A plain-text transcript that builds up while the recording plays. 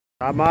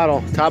Top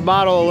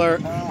model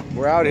alert.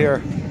 We're out here.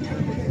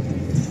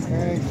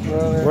 Thanks,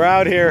 brother. We're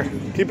out here.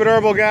 Keep it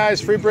herbal, guys.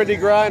 Free Brittney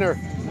Griner.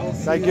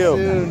 Thank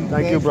you.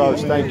 Thank you,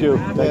 bros. Thank you.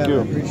 Thank you.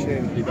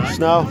 Appreciate it.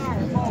 Snow.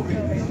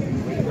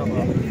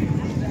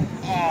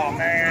 Oh,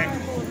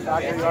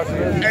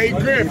 man. Hey,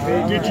 Griff,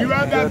 did you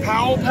have that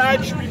Powell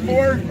patch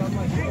before?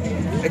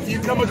 If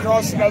you come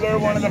across another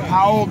one of the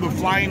Powell, the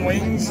Flying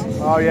Wings,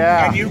 Oh,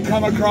 yeah. and you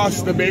come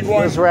across the big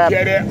one,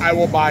 get it, I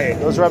will buy it.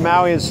 Those are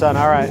Maui and Son.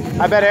 All right.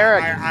 I bet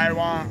Eric.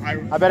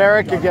 I bet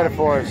Eric could get it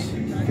for us.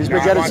 He's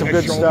been getting some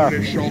good stuff.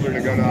 Shoulder to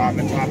go on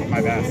the top of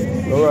my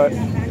vest. All right.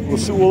 We'll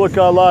see. We'll look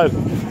live.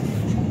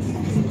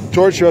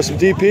 George, you have some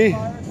DP?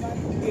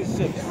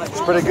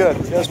 It's pretty good.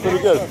 That's pretty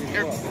good.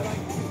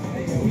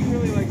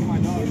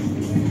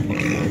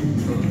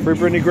 Free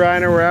Brittney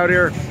Griner. We're out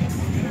here.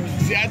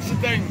 See, that's the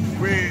thing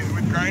with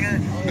Griner.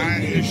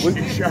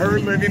 Her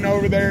living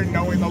over there,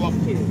 knowing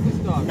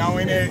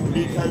it,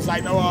 because I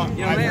know I've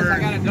heard. I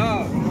got a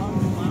dog.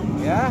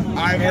 Yeah?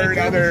 I've heard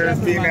other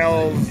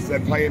females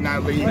that play in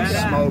that league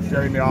smoke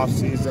during the off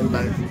season,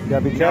 but you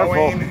gotta be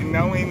careful.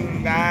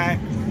 Knowing that,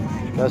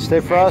 gotta stay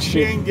frosty.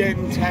 She ain't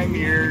getting 10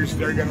 years.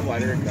 They're gonna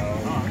let her go.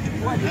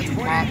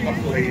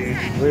 Probably.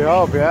 We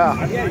hope,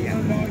 yeah.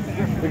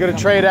 We're gonna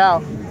trade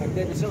out.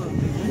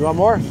 You want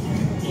more?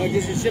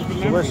 Delicious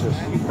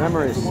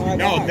memories.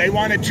 No, they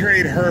want to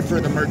trade her for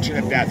the Merchant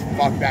of Death.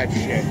 Fuck that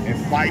shit. If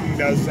Biden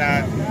does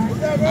that,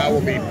 I will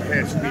be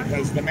pissed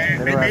because the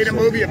man. They made a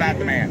movie about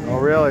the man. Oh,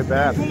 really?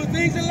 Bad. Full of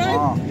things in life.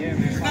 Oh.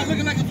 Not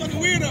looking like a fucking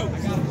weirdo.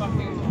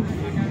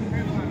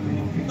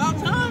 About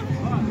time.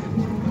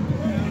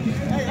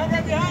 Hey, I'm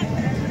right behind you.